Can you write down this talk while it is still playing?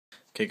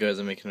Okay guys,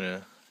 I'm making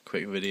a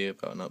quick video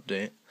about an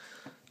update.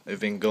 I've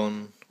been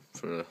gone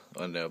for, I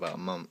don't know, about a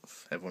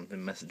month. Everyone's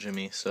been messaging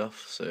me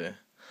stuff, so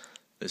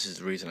this is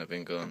the reason I've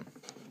been gone.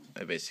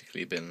 I've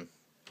basically been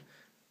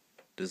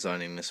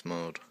designing this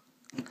mould.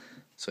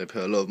 So I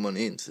put a lot of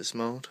money into this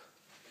mould.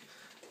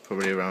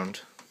 Probably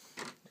around,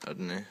 I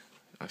don't know,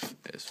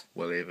 it's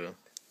well over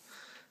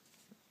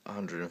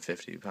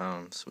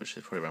 £150, which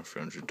is probably around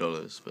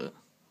 $300, but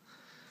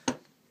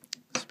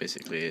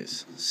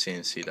it's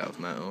CNC'd out of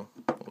metal,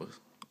 or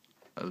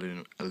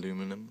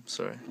aluminum,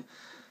 sorry,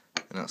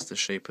 and that's the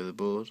shape of the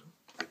board.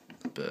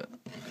 But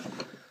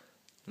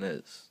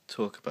let's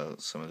talk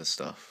about some of the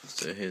stuff.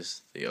 So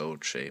here's the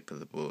old shape of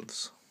the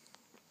boards,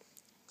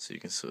 so you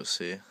can sort of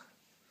see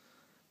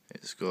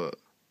it's got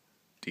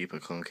deeper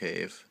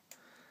concave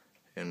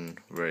and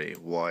very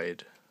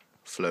wide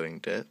flowing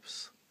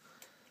dips.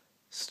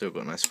 Still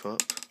got a nice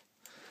pop.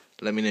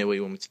 Let me know what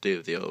you want me to do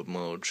with the old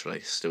mould. Should I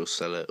still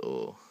sell it,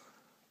 or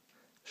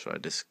should I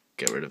just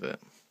get rid of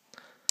it?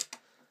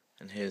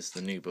 And here's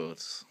the new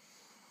boards.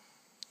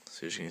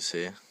 So as you can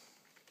see,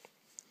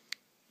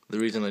 the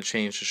reason I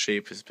changed the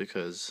shape is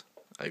because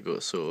I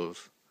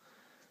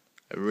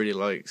really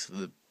liked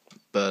the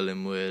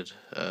Berlin wood,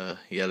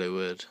 yellow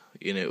wood,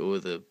 you know,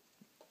 all the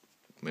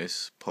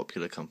most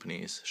popular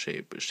companies'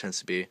 shape, which tends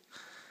to be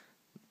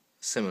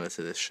similar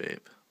to this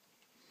shape.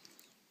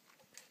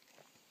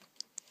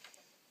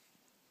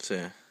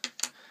 So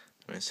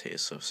let's hit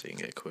this off so you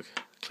can get a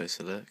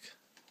closer look.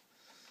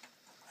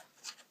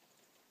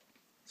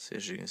 So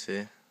as you can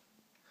see,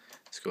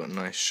 it's got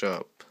nice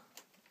sharp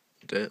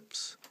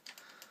dips.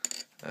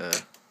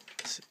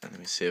 Let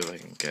me see if I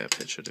can get a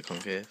picture of the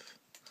concave.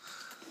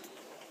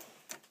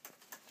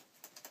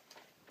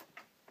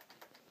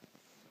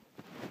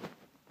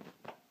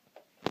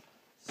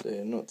 So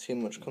not too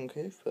much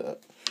concave,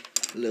 but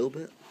a little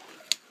bit.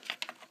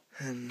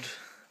 And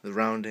the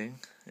rounding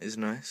is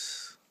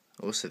nice.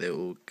 Also, they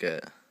all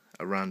get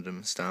a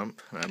random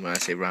stamp. And when I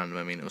say random,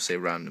 I mean it'll say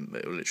random,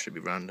 but it'll literally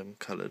be random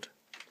coloured.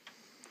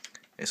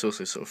 It's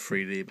also sort of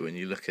 3D, but when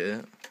you look at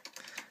it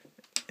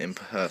in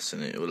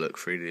person, it will look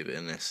 3D, but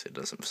in this, it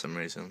doesn't for some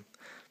reason.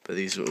 But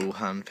these are all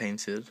hand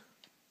painted,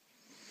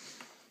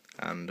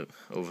 and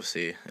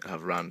obviously it'll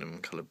have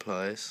random coloured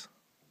plies.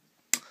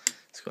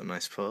 It's got a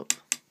nice pop.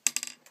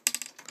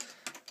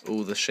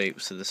 All the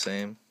shapes are the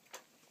same.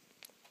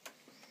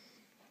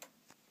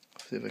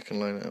 See if I can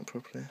line it up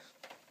properly.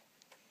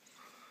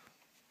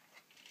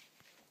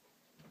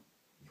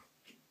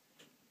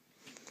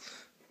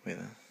 Wait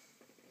there.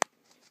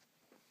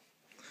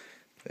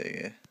 There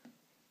you go.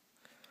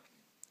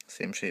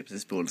 Same shape.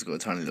 This board's got a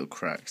tiny little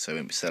crack, so I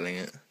won't be selling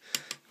it.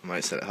 I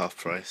might sell it half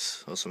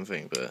price or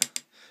something, but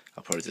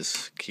I'll probably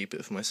just keep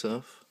it for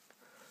myself.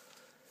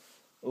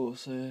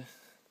 Also,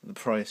 the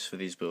price for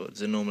these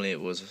boards, and normally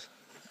it was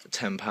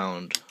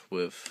 £10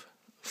 with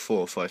 £4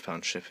 or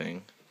 £5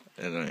 shipping,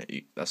 and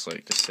that's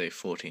like, just say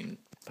 £14.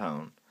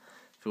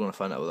 If you want to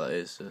find out what that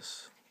is,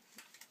 just,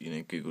 you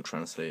know, Google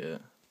Translate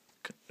it,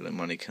 like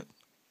money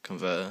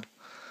converter.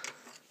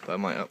 But I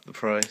might up the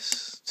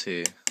price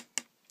to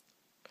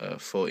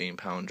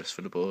 £14 just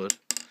for the board,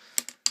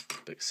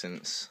 but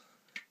since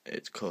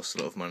it costs a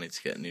lot of money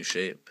to get a new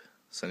shape,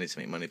 so I need to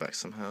make money back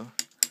somehow.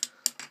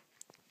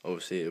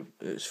 Obviously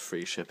it's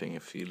free shipping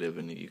if you live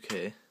in the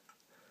UK,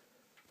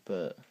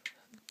 but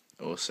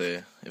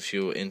also if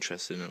you're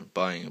interested in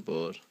buying a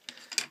board,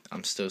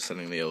 I'm still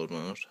selling the old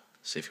mould,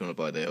 so if you want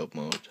to buy the old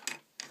mould,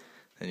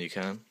 then you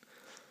can.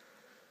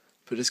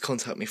 But just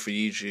contact me for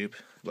YouTube.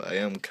 But I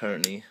am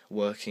currently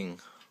working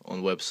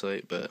on the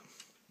website, but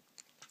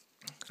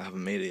I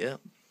haven't made it yet,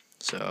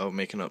 so I'll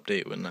make an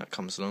update when that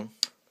comes along.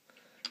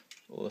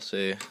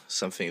 Also,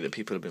 something that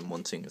people have been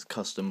wanting is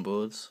custom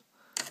boards.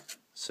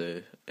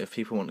 So if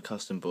people want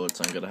custom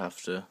boards, I'm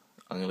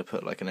gonna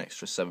put like an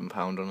extra £7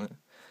 on it,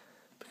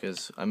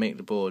 because I make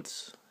the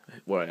boards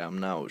where I am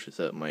now, which is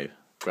at my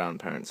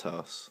grandparents'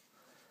 house,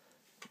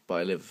 but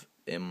I live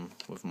in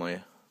with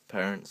my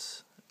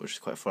parents, which is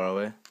quite far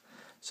away.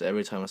 So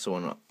every time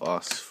someone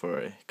asks for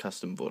a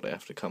custom board, I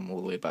have to come all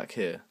the way back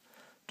here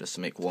just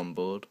to make one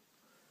board.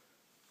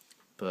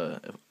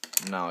 But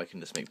now I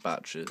can just make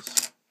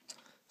batches,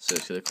 so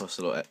it's going to cost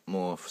a lot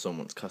more for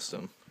someone's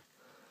custom.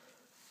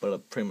 But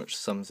that pretty much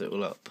sums it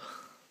all up.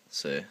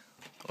 So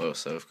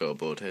also I've got a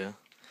board here.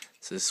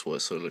 So this is what it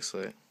sort of looks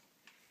like.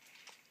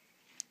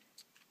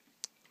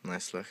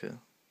 Nice lacquer.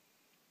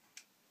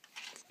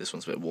 This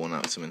one's a bit worn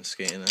out, so I'm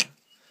skating it.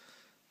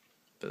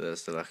 But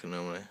there's the lacquer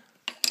normally.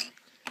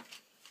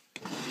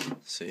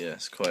 So yeah,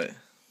 it's quite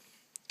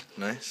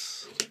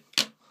nice.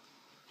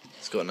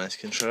 It's got a nice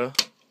control.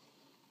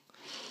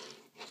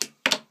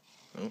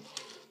 Oh.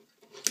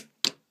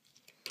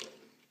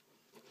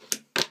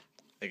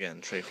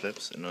 Again, tray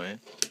flips, annoying.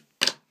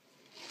 But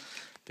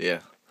yeah,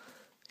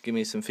 give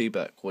me some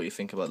feedback, what you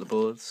think about the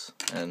boards,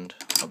 and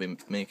I'll be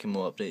making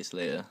more updates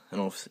later.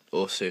 And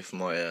also for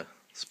my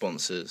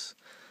sponsors,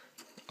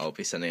 I'll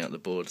be sending out the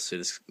boards, so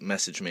just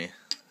message me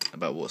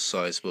about what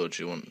size board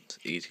you want,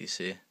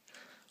 etc.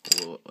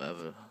 or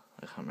whatever.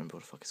 I can't remember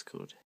what the fuck it's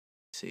called.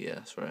 See, yeah,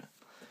 that's right.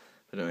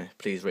 But anyway,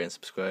 please rate and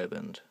subscribe,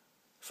 and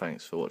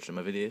thanks for watching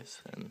my videos,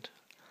 and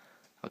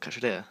I'll catch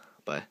you later.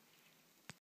 Bye.